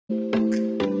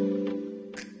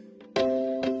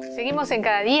Seguimos en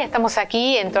Cada Día, estamos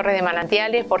aquí en Torres de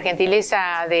Manantiales por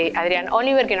gentileza de Adrián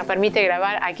Oliver, que nos permite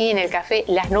grabar aquí en el café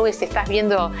Las Nubes. Estás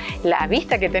viendo la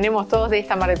vista que tenemos todos de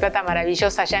esta Mar del Plata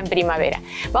maravillosa ya en primavera.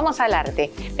 Vamos al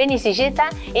arte. Peny silleta,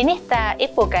 en esta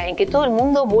época en que todo el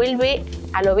mundo vuelve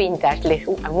a lo vintage.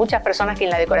 A muchas personas que en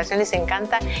la decoración les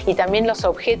encanta, y también los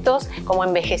objetos como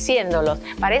envejeciéndolos.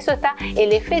 Para eso está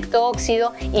el efecto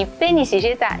óxido y Peny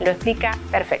silleta lo explica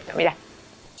perfecto. Mirá.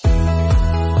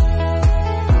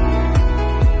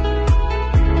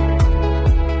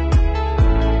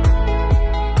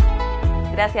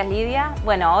 Gracias, Lidia.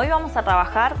 Bueno, hoy vamos a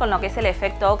trabajar con lo que es el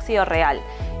efecto óxido real.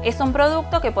 Es un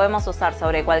producto que podemos usar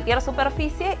sobre cualquier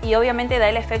superficie y obviamente da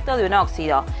el efecto de un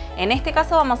óxido. En este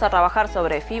caso vamos a trabajar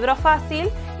sobre fibro fácil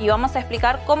y vamos a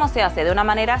explicar cómo se hace de una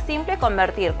manera simple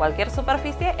convertir cualquier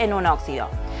superficie en un óxido.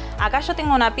 Acá yo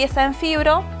tengo una pieza en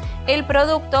fibro. El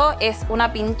producto es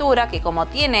una pintura que, como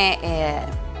tiene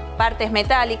partes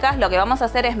metálicas, lo que vamos a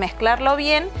hacer es mezclarlo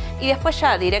bien y después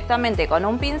ya directamente con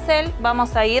un pincel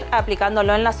vamos a ir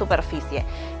aplicándolo en la superficie.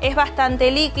 Es bastante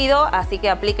líquido, así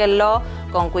que aplíquenlo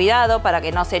con cuidado para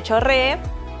que no se chorree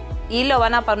y lo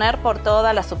van a poner por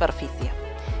toda la superficie.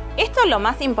 Esto, lo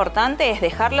más importante es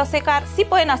dejarlo secar. Sí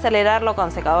pueden acelerarlo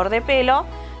con secador de pelo,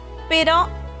 pero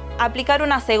aplicar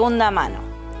una segunda mano.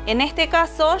 En este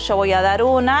caso yo voy a dar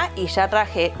una y ya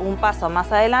traje un paso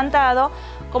más adelantado,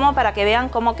 como para que vean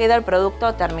cómo queda el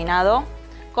producto terminado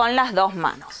con las dos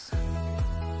manos.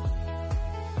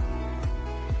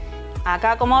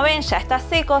 Acá, como ven, ya está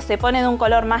seco, se pone de un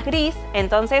color más gris,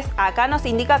 entonces acá nos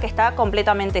indica que está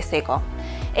completamente seco.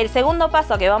 El segundo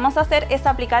paso que vamos a hacer es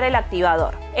aplicar el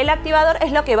activador. El activador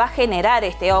es lo que va a generar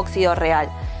este óxido real.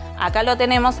 Acá lo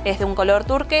tenemos, es de un color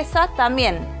turquesa,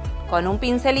 también con un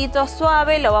pincelito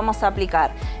suave lo vamos a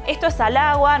aplicar. Esto es al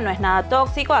agua, no es nada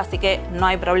tóxico, así que no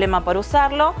hay problema por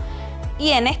usarlo.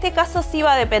 Y en este caso sí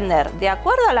va a depender, de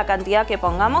acuerdo a la cantidad que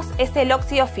pongamos, es el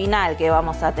óxido final que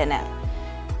vamos a tener.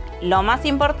 Lo más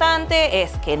importante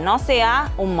es que no sea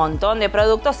un montón de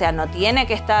producto, o sea, no tiene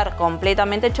que estar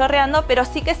completamente chorreando, pero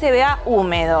sí que se vea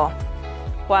húmedo.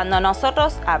 Cuando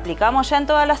nosotros aplicamos ya en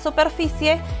toda la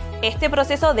superficie, este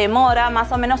proceso demora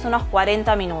más o menos unos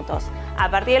 40 minutos. A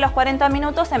partir de los 40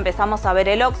 minutos empezamos a ver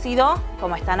el óxido,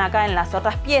 como están acá en las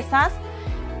otras piezas,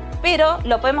 pero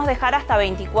lo podemos dejar hasta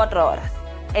 24 horas.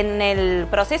 En el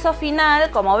proceso final,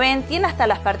 como ven, tiene hasta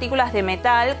las partículas de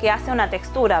metal que hace una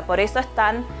textura, por eso es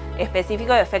tan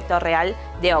específico de efecto real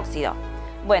de óxido.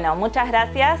 Bueno, muchas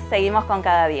gracias, seguimos con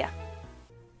Cada Día.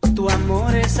 Tu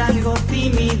amor es algo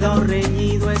tímido,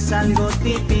 reñido, es algo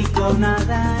típico,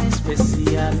 nada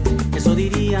especial, eso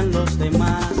dirían los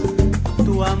demás.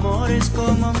 Tu amor es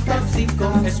como un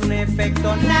tóxico, es un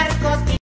efecto narcótico.